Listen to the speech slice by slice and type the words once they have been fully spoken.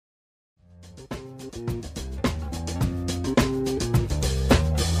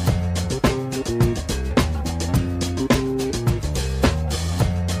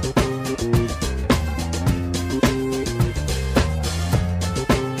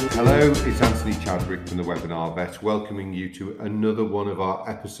Hello, it's Anthony Chadwick from the Webinar Vet, welcoming you to another one of our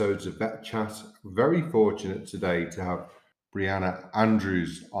episodes of Vet Chat. Very fortunate today to have Brianna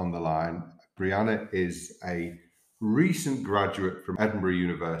Andrews on the line. Brianna is a recent graduate from Edinburgh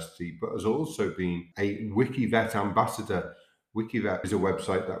University, but has also been a WikiVet ambassador. WikiVet is a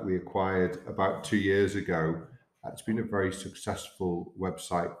website that we acquired about 2 years ago. It's been a very successful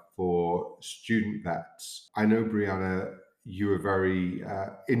website for student vets. I know, Brianna, you were very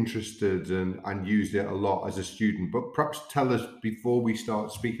interested and used it a lot as a student, but perhaps tell us, before we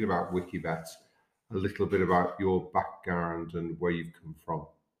start speaking about WikiVet, a little bit about your background and where you've come from.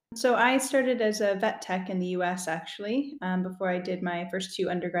 So I started as a vet tech in the US actually, before I did my first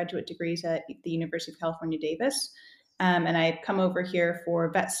two undergraduate degrees at the University of California, Davis. And I come over here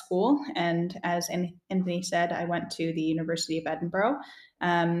for vet school. And as Anthony said, I went to the University of Edinburgh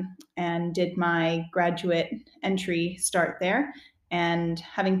and did my graduate entry start there. And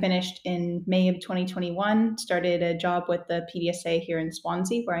having finished in May of 2021, started a job with the PDSA here in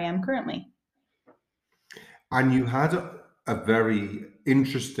Swansea, where I am currently. And you had a very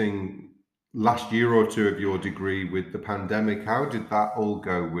interesting last year or two of your degree with the pandemic. How did that all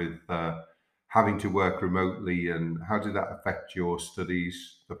go with having to work remotely, and how did that affect your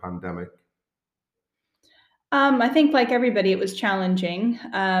studies, the pandemic? I think, like everybody, it was challenging.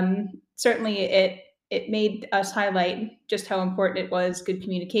 Certainly, it made us highlight just how important it was good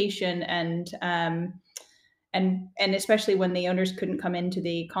communication and especially when the owners couldn't come into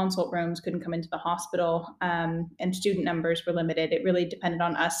the consult rooms, couldn't come into the hospital, and student numbers were limited. It really depended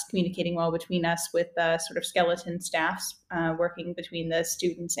on us communicating well between us with sort of skeleton staffs working between the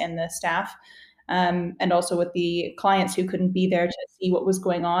students and the staff. And also with the clients who couldn't be there to see what was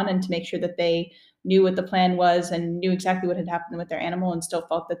going on and to make sure that they knew what the plan was and knew exactly what had happened with their animal and still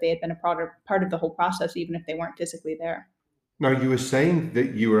felt that they had been a part of the whole process, even if they weren't physically there. Now, you were saying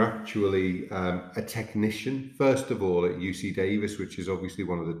that you were actually a technician, first of all, at UC Davis, which is obviously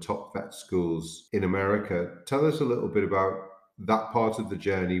one of the top vet schools in America. Tell us a little bit about that part of the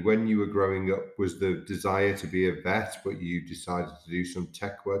journey. When you were growing up, was the desire to be a vet, but you decided to do some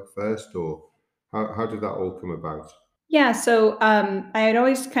tech work first, or how did that all come about? Yeah, so I had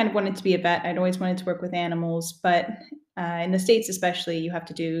always kind of wanted to be a vet. I'd always wanted to work with animals, but in the States, especially, you have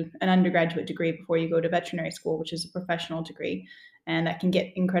to do an undergraduate degree before you go to veterinary school, which is a professional degree, and that can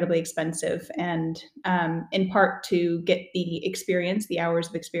get incredibly expensive. And in part to get the experience, the hours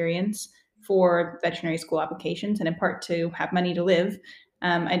of experience for veterinary school applications, and in part to have money to live,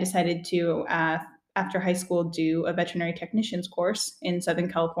 I decided to, after high school, do a veterinary technician's course in Southern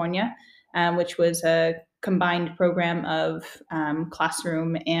California, which was a combined program of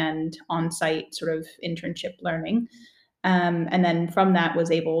classroom and on-site sort of internship learning. And then from that was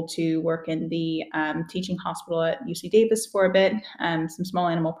able to work in the teaching hospital at UC Davis for a bit, some small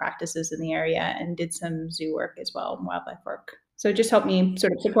animal practices in the area, and did some zoo work as well, wildlife work. So it just helped me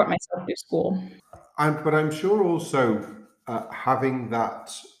sort of support myself through school. But I'm sure also having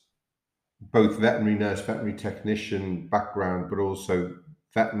that both veterinary nurse, veterinary technician background, but also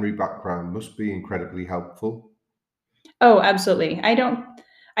veterinary background must be incredibly helpful. Oh, absolutely.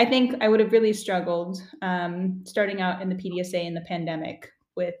 I think I would have really struggled starting out in the PDSA in the pandemic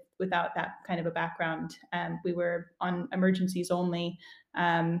without that kind of a background. We were on emergencies only.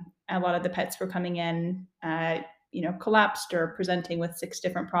 A lot of the pets were coming in, collapsed or presenting with six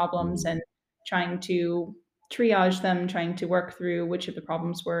different problems, Mm. and trying to triage them, trying to work through which of the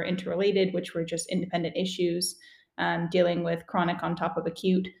problems were interrelated, which were just independent issues, dealing with chronic on top of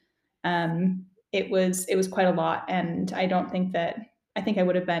acute. It was quite a lot, and I think I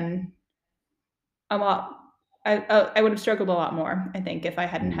would have been a lot. I would have struggled a lot more, I think, if I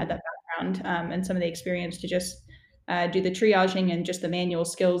hadn't had Mm. that background and some of the experience to just do the triaging and just the manual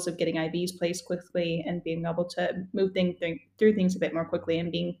skills of getting IVs placed quickly and being able to move through things a bit more quickly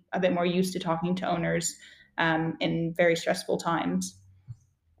and being a bit more used to talking to owners in very stressful times.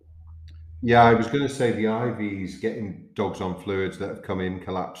 Yeah, I was going to say the IVs, getting dogs on fluids that have come in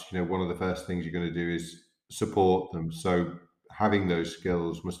collapsed, one of the first things you're going to do is support them. So having those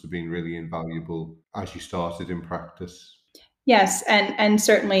skills must have been really invaluable as you started in practice. Yes, and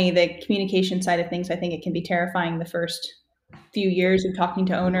certainly the communication side of things, I think it can be terrifying the first few years of talking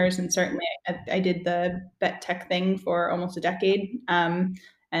to owners, and certainly I did the vet tech thing for almost a decade,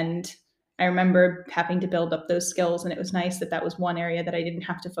 and I remember having to build up those skills, and it was nice that that was one area that I didn't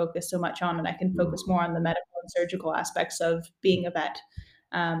have to focus so much on, and I can focus Mm. more on the medical and surgical aspects of being a vet,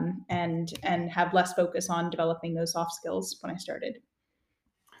 and have less focus on developing those soft skills when I started.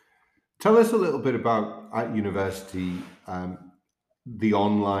 Tell us a little bit about at university, the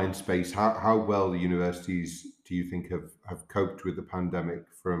online space, how well the universities do you think have coped with the pandemic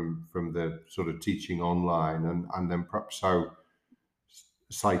from the sort of teaching online, and then perhaps how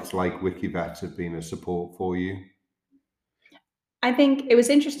sites like Wikivet have been a support for you? I think it was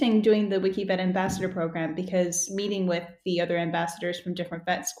interesting doing the WikiVet ambassador program because meeting with the other ambassadors from different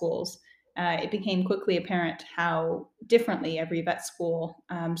vet schools, it became quickly apparent how differently every vet school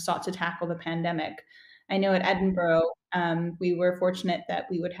sought to tackle the pandemic. I know at Edinburgh, we were fortunate that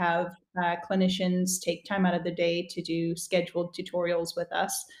we would have clinicians take time out of the day to do scheduled tutorials with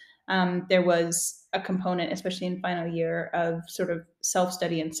us. There was a component, especially in final year, of sort of self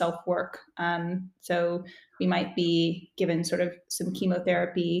study and self work. So we might be given sort of some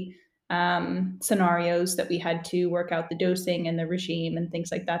chemotherapy scenarios that we had to work out the dosing and the regime and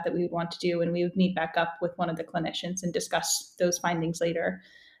things like that we would want to do. And we would meet back up with one of the clinicians and discuss those findings later.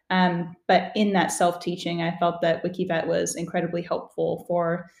 But in that self teaching, I felt that WikiVet was incredibly helpful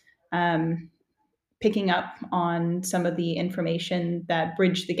for um, picking up on some of the information that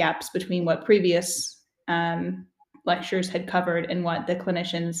bridged the gaps between what previous lectures had covered and what the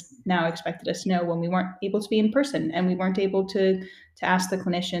clinicians now expected us to know when we weren't able to be in person and we weren't able to ask the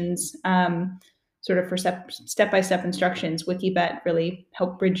clinicians sort of for step-by-step instructions. WikiVet really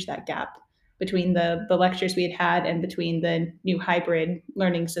helped bridge that gap between the lectures we had and between the new hybrid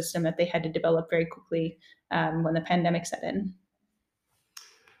learning system that they had to develop very quickly when the pandemic set in.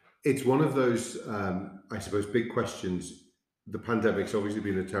 It's one of those, I suppose, big questions. The pandemic's obviously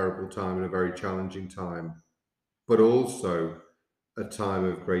been a terrible time and a very challenging time, but also a time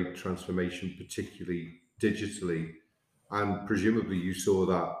of great transformation, particularly digitally. And presumably you saw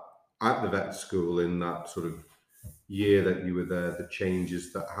that at the vet school in that sort of year that you were there, the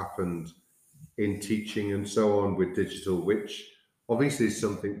changes that happened in teaching and so on with digital, which obviously is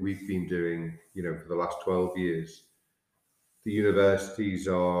something we've been doing, for the last 12 years. The universities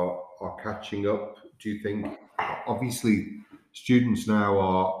are catching up. Do you think? Obviously, students now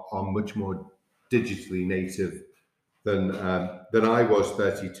are much more digitally native than I was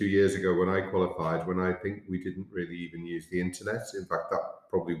 32 years ago when I qualified. When I think we didn't really even use the internet. In fact, that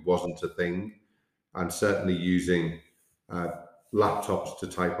probably wasn't a thing. And certainly using laptops to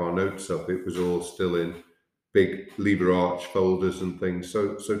type our notes up, it was all still in big LibreArch folders and things.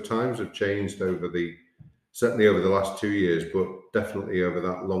 So times have changed certainly over the last 2 years, but definitely over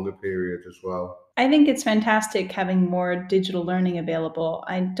that longer period as well. I think it's fantastic having more digital learning available.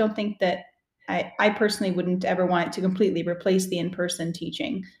 I don't think that I personally wouldn't ever want it to completely replace the in-person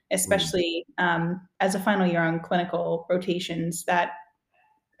teaching, especially as a final year on clinical rotations. That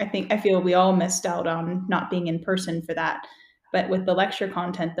I feel we all missed out on not being in person for that. But with the lecture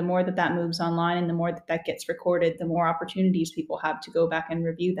content, the more that moves online and the more that gets recorded, the more opportunities people have to go back and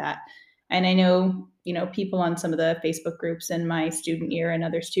review that. And I know, people on some of the Facebook groups in my student year and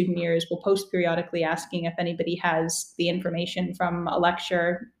other student years will post periodically asking if anybody has the information from a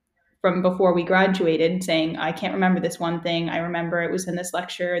lecture from before we graduated, saying, I can't remember this one thing. I remember it was in this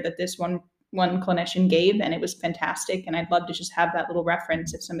lecture that this one clinician gave, and it was fantastic. And I'd love to just have that little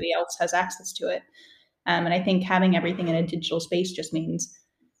reference if somebody else has access to it. And I think having everything in a digital space just means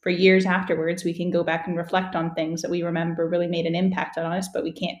for years afterwards, we can go back and reflect on things that we remember really made an impact on us, but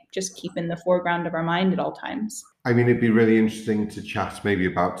we can't just keep in the foreground of our mind at all times. I mean, it'd be really interesting to chat maybe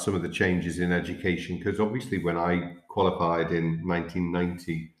about some of the changes in education, because obviously when I qualified in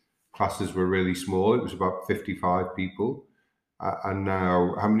 1990, classes were really small. It was about 55 people. And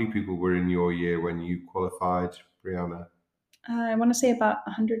now, how many people were in your year when you qualified, Brianna? I want to say about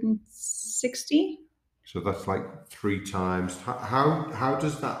 160. So that's like 3 times. How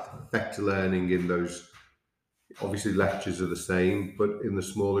does that affect learning in those? Obviously, lectures are the same, but in the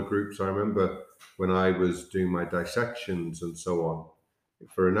smaller groups, I remember when I was doing my dissections and so on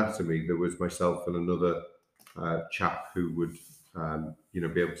for anatomy, there was myself and another chap who would,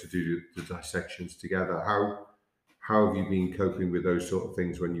 be able to do the dissections together. How have you been coping with those sort of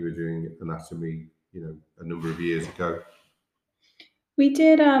things when you were doing anatomy, a number of years ago? We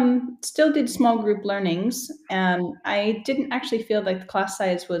did still did small group learnings. I didn't actually feel like the class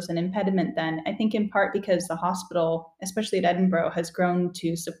size was an impediment then. I think in part because the hospital, especially at Edinburgh, has grown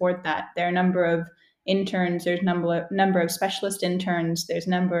to support that. There are a number of interns, there's number of specialist interns, there's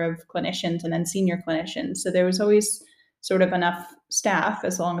a number of clinicians, and then senior clinicians. So there was always sort of enough staff,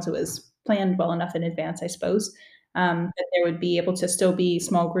 as long as it was planned well enough in advance, I suppose, that there would be able to still be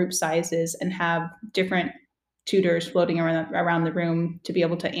small group sizes and have different tutors floating around the room to be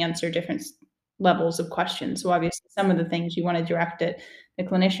able to answer different levels of questions. So obviously, some of the things you want to direct at the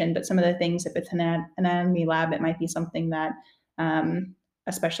clinician, but some of the things, if it's an anatomy lab, it might be something that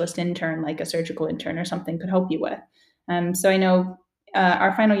a specialist intern, like a surgical intern or something, could help you with. So I know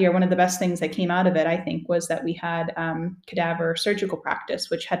our final year, one of the best things that came out of it, I think, was that we had cadaver surgical practice,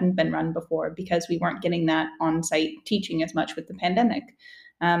 which hadn't been run before because we weren't getting that on-site teaching as much with the pandemic.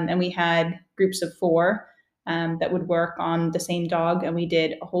 And we had groups of 4 that would work on the same dog, and we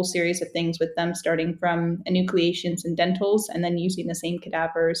did a whole series of things with them, starting from enucleations and dentals, and then using the same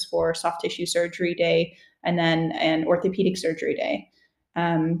cadavers for soft tissue surgery day, and then an orthopedic surgery day.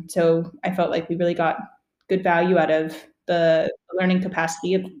 So I felt like we really got good value out of the learning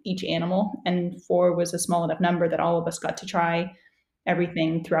capacity of each animal, and 4 was a small enough number that all of us got to try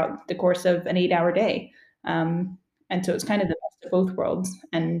everything throughout the course of an 8-hour day. And so it's kind of the best of both worlds.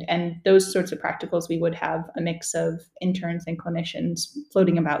 And those sorts of practicals, we would have a mix of interns and clinicians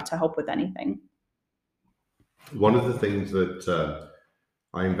floating about to help with anything. One of the things that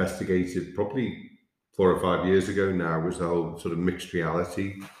I investigated probably 4 or 5 years ago now was the whole sort of mixed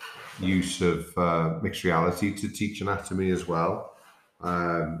reality use of mixed reality to teach anatomy as well,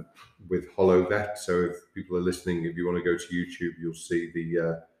 with HoloVet. So if people are listening, if you want to go to YouTube, you'll see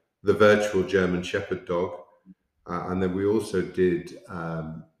the virtual German Shepherd dog. And then we also did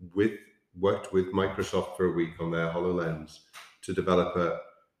worked with Microsoft for a week on their HoloLens to develop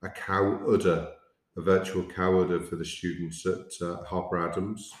a cow udder, a virtual cow udder for the students at Harper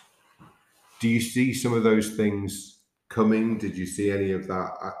Adams. Do you see some of those things coming? Did you see any of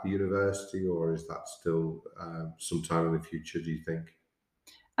that at the university, or is that still sometime in the future, do you think?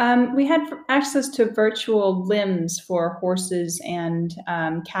 We had access to virtual limbs for horses and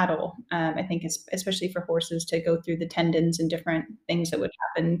cattle. I think especially for horses, to go through the tendons and different things that would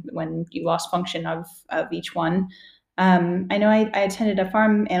happen when you lost function of each one. I know I attended a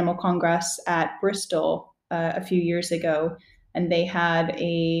farm animal congress at Bristol a few years ago, and they had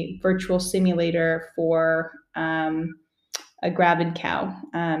a virtual simulator for a gravid cow.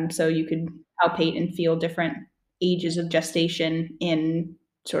 So you could palpate and feel different ages of gestation in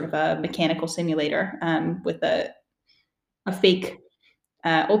sort of a mechanical simulator with a fake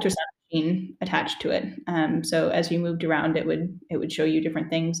ultrasound machine attached to it. So as you moved around, it would show you different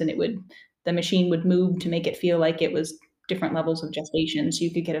things, and the machine would move to make it feel like it was different levels of gestation, so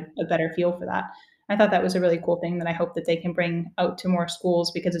you could get a better feel for that. I thought that was a really cool thing that I hope that they can bring out to more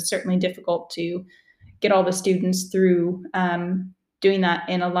schools, because it's certainly difficult to get all the students through doing that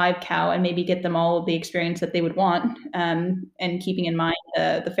in a live cow and maybe get them all the experience that they would want, and keeping in mind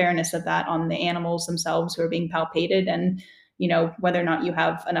the fairness of that on the animals themselves who are being palpated, and whether or not you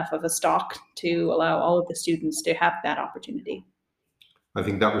have enough of a stock to allow all of the students to have that opportunity. I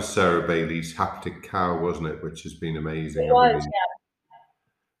think that was Sarah Bailey's Haptic Cow, wasn't it? Which has been amazing. It was,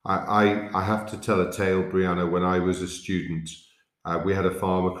 I have to tell a tale, Brianna. When I was a student, we had a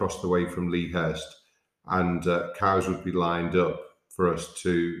farm across the way from Lea Hurst, and cows would be lined up for us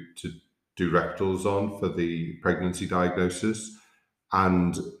to do rectals on for the pregnancy diagnosis.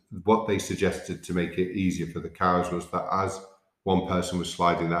 And what they suggested to make it easier for the cows was that as one person was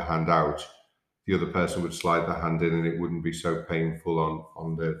sliding their hand out, the other person would slide their hand in, and it wouldn't be so painful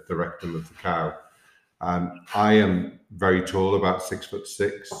on the rectum of the cow. I am very tall, about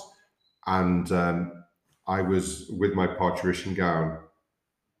 6'6", and I was with my parturition gown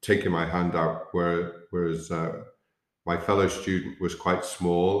taking my hand out, whereas my fellow student was quite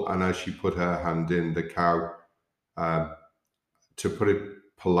small, and as she put her hand in, the cow, to put it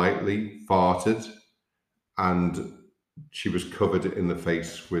politely, farted, and she was covered in the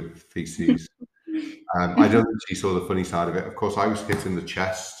face with feces. I don't think she saw the funny side of it. Of course, I was hit in the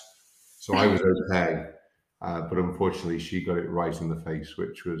chest, so I was okay. But unfortunately, she got it right in the face,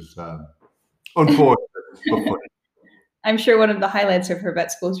 which was unfortunate. But funny. I'm sure one of the highlights of her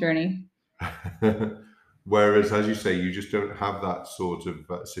vet school journey. Whereas, as you say, you just don't have that sort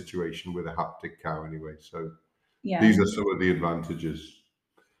of situation with a haptic cow anyway. So Yeah. these are some of the advantages.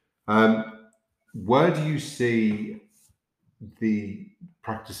 Where do you see the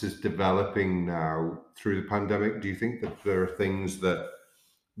practices developing now through the pandemic? Do you think that there are things that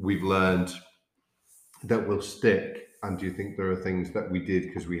we've learned that will stick? And do you think there are things that we did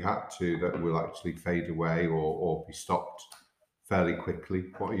because we had to that will actually fade away or be stopped fairly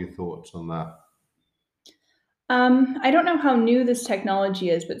quickly? What are your thoughts on that? I don't know how new this technology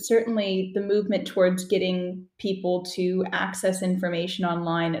is, but certainly the movement towards getting people to access information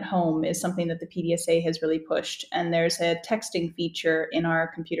online at home is something that the PDSA has really pushed. And there's a texting feature in our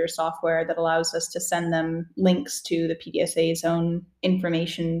computer software that allows us to send them links to the PDSA's own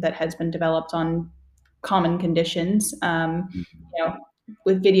information that has been developed on common conditions,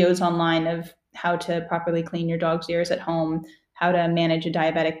 with videos online of how to properly clean your dog's ears at home, how to manage a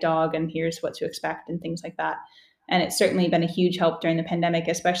diabetic dog, and here's what to expect, and things like that. And it's certainly been a huge help during the pandemic,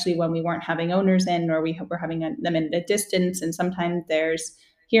 especially when we weren't having owners in, or we were having them in a distance. And sometimes there's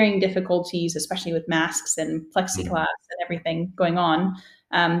hearing difficulties, especially with masks and plexiglass and everything going on.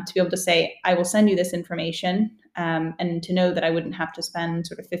 To be able to say, I will send you this information, and to know that I wouldn't have to spend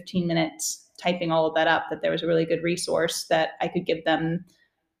sort of 15 minutes typing all of that up, that there was a really good resource that I could give them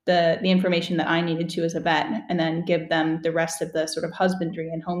the information that I needed to as a vet, and then give them the rest of the sort of husbandry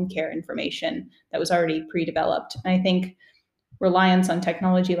and home care information that was already pre-developed. And I think reliance on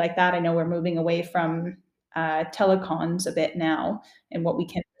technology like that, I know we're moving away from telecons a bit now, and what we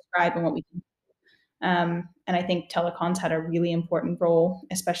can prescribe and what we can. And I think telecons had a really important role,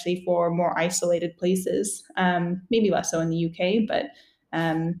 especially for more isolated places, maybe less so in the UK, but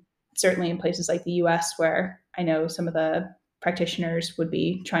certainly in places like the US, where I know some of the practitioners would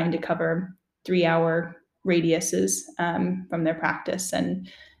be trying to cover 3-hour radiuses from their practice. And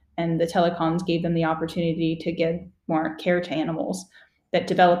the telecons gave them the opportunity to give more care to animals, that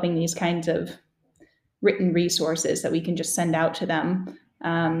developing these kinds of written resources that we can just send out to them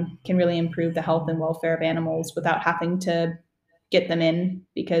can really improve the health and welfare of animals without having to get them in,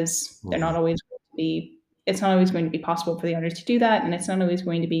 because they're not always going to be, it's not always going to be possible for the owners to do that. And it's not always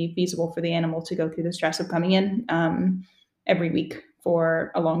going to be feasible for the animal to go through the stress of coming in every week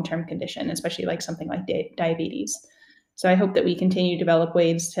for a long-term condition, especially like something like diabetes. So I hope that we continue to develop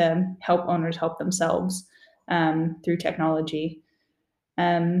ways to help owners help themselves through technology.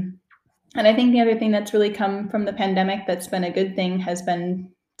 And I think the other thing that's really come from the pandemic that's been a good thing has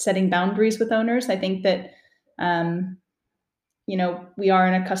been setting boundaries with owners. I think that, we are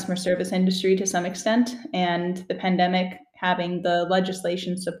in a customer service industry to some extent, and the pandemic, having the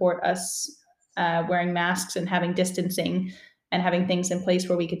legislation support us wearing masks and having distancing and having things in place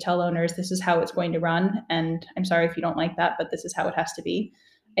where we could tell owners, this is how it's going to run. And I'm sorry if you don't like that, but this is how it has to be,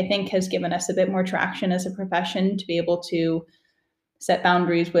 I think has given us a bit more traction as a profession to be able to set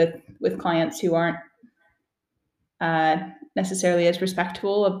boundaries with clients who aren't necessarily as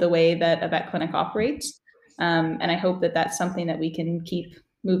respectful of the way that a vet clinic operates. And I hope that that's something that we can keep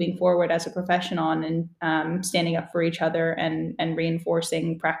moving forward as a profession on, and standing up for each other, and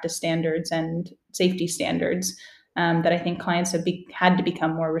reinforcing practice standards and safety standards that I think clients have had to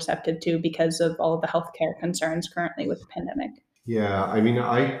become more receptive to because of all of the healthcare concerns currently with the pandemic. Yeah, I mean,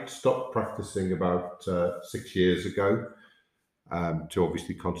 I stopped practicing about 6 years ago to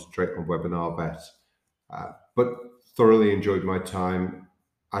obviously concentrate on Webinar Vet, but thoroughly enjoyed my time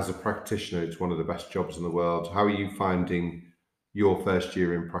as a practitioner. It's one of the best jobs in the world. How are you finding your first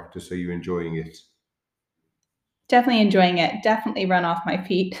year in practice? Are you enjoying it? Definitely enjoying it. Definitely run off my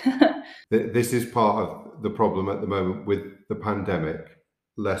feet. This is part of the problem at the moment with the pandemic.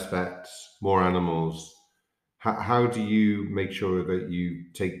 Less vets, more animals. How do you make sure that you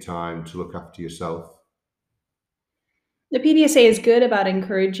take time to look after yourself? The PDSA is good about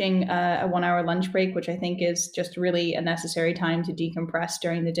encouraging a 1-hour lunch break, which I think is just really a necessary time to decompress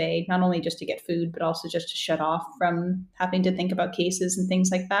during the day, not only just to get food, but also just to shut off from having to think about cases and things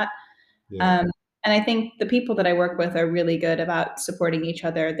like that. Yeah. And I think the people that I work with are really good about supporting each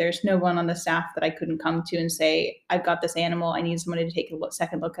other. There's no one on the staff that I couldn't come to and say, I've got this animal, I need somebody to take a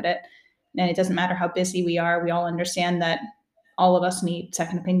second look at it. And it doesn't matter how busy we are, we all understand that all of us need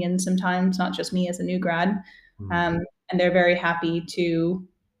second opinions sometimes, not just me as a new grad. And they're very happy to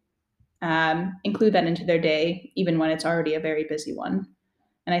include that into their day, even when it's already a very busy one.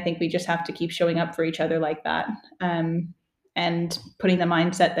 And I think we just have to keep showing up for each other like that, and putting the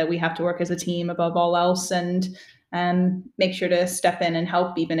mindset that we have to work as a team above all else, and make sure to step in and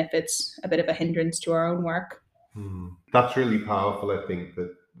help, even if it's a bit of a hindrance to our own work. That's really powerful. I think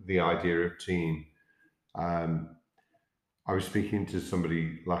that the idea of team. I was speaking to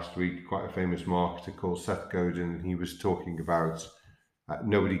somebody last week, quite a famous marketer called Seth Godin, and he was talking about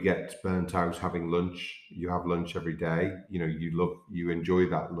nobody gets burnt out having lunch. You have lunch every day. You enjoy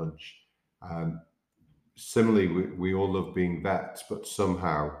that lunch. Similarly, we all love being vets, but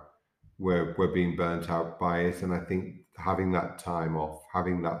somehow we're being burnt out by it. And I think having that time off,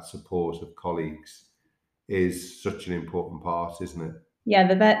 having that support of colleagues is such an important part, isn't it? Yeah,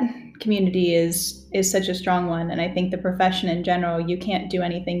 the vet community is such a strong one, and I think the profession in general, you can't do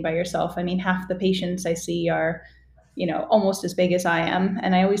anything by yourself. I mean, half the patients I see are, almost as big as I am,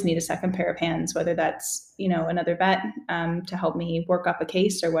 and I always need a second pair of hands, whether that's another vet to help me work up a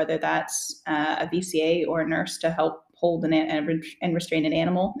case, or whether that's a VCA or a nurse to help hold and restrain an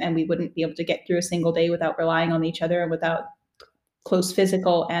animal. And we wouldn't be able to get through a single day without relying on each other and without close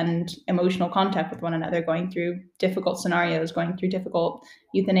physical and emotional contact with one another, going through difficult scenarios, going through difficult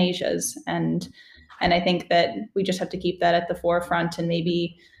euthanasias. And I think that we just have to keep that at the forefront, and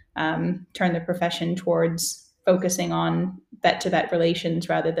maybe turn the profession towards focusing on vet to vet relations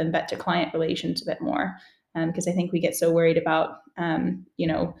rather than vet to client relations a bit more. Because I think we get so worried about,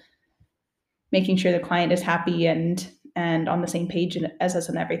 making sure the client is happy and on the same page as us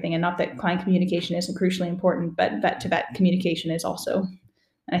and everything. And not that client communication isn't crucially important, but vet to vet communication is also.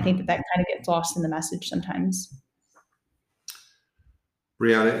 And I think that kind of gets lost in the message sometimes.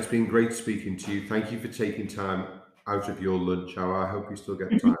 Brianna, it's been great speaking to you. Thank you for taking time out of your lunch hour. I hope you still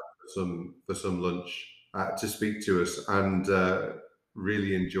get time for some lunch to speak to us, and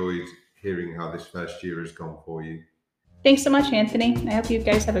really enjoyed hearing how this first year has gone for you. Thanks so much, Anthony. I hope you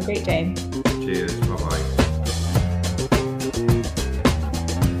guys have a great day. Cheers. Bye-bye.